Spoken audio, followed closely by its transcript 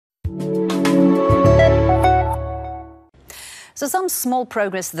So some small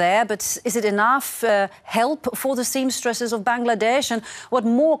progress there, but is it enough help for the seamstresses of Bangladesh? And what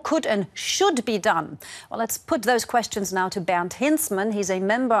more could and should be done? Well, let's put those questions now to Bernd Hinzmann. He's a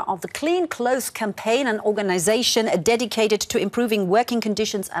member of the Clean Clothes Campaign, an organisation dedicated to improving working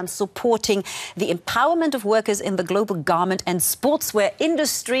conditions and supporting the empowerment of workers in the global garment and sportswear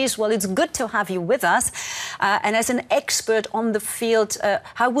industries. Well, it's good to have you with us. And as an expert on the field,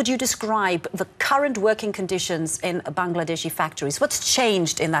 how would you describe the current working conditions in Bangladeshi factories? What's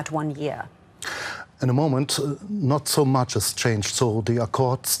changed in that 1 year? In a moment, not so much has changed. So the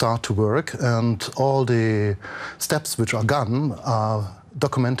accords start to work, and all the steps which are done are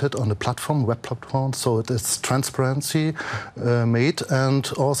documented on the platform, web platform. So it is transparency made,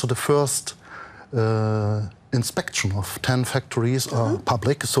 and also the first inspection of 10 factories are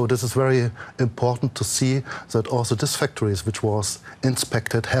public. So this is very important to see that also these factories which was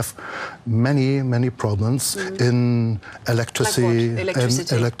inspected have many problems in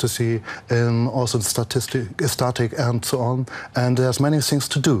electricity, and also in static and so on. And there's many things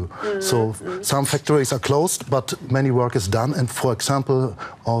to do. So some factories are closed, but many work is done. And for example,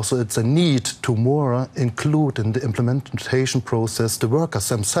 also it's a need to more include in the implementation process the workers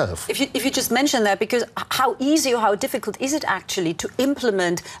themselves. If you just mention that, because how easy or how difficult is it actually to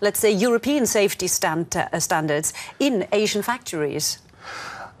implement, let's say, European safety standards in Asian factories?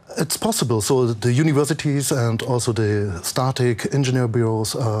 It's possible. So the universities and also the static engineer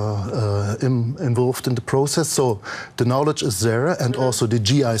bureaus are involved in the process. So the knowledge is there, and also the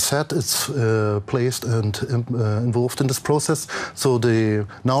GIZ is placed and involved in this process. So the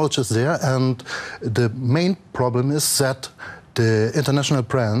knowledge is there, and the main problem is that the international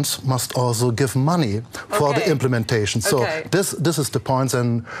brands must also give money for the implementation. So this is the point,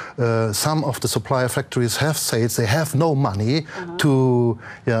 and some of the supplier factories have said they have no money to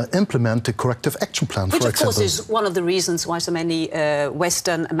implement the corrective action plan, Which, for of course, is one of the reasons why so many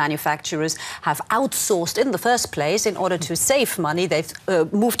Western manufacturers have outsourced in the first place in order to save money. They've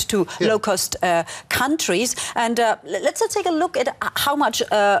moved to low-cost countries. And let's take a look at how much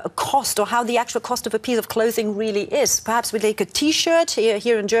cost, or how the actual cost of a piece of clothing really is. Perhaps we take a T-shirt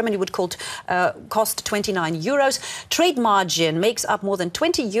here in Germany would cost 29 euros. Trade margin makes up more than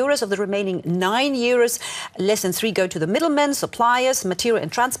 20 euros of the remaining 9 euros. Less than 3 go to the middlemen, suppliers. Material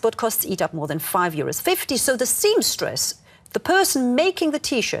and transport costs eat up more than 5 euros 50. So the seamstress, the person making the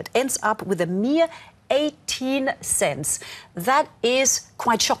T-shirt, ends up with a mere 18 cents. That is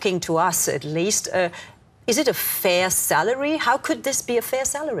quite shocking to us, at least. Is it a fair salary? How could this be a fair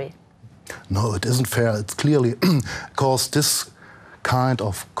salary? No, it isn't fair. It's clearly because this kind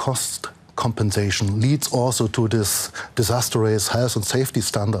of cost compensation leads also to this disastrous health and safety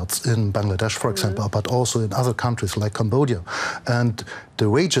standards in Bangladesh, for example, but also in other countries like Cambodia. And the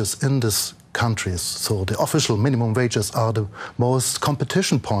wages in these countries, so the official minimum wages, are the most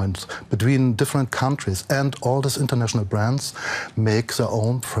competition points between different countries, and all these international brands make their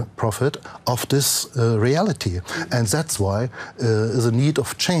own profit of this reality. And that's why is a need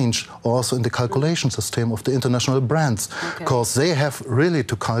of change also in the calculation system of the international brands, because they have really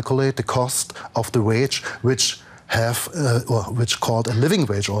to calculate the cost of the wage which called a living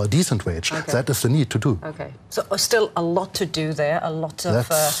wage or a decent wage. That is the need to do. So still a lot to do there, a lot of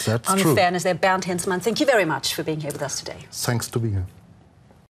unfairness there. Bernd Hinzmann, thank you very much for being here with us today. Thanks to be here.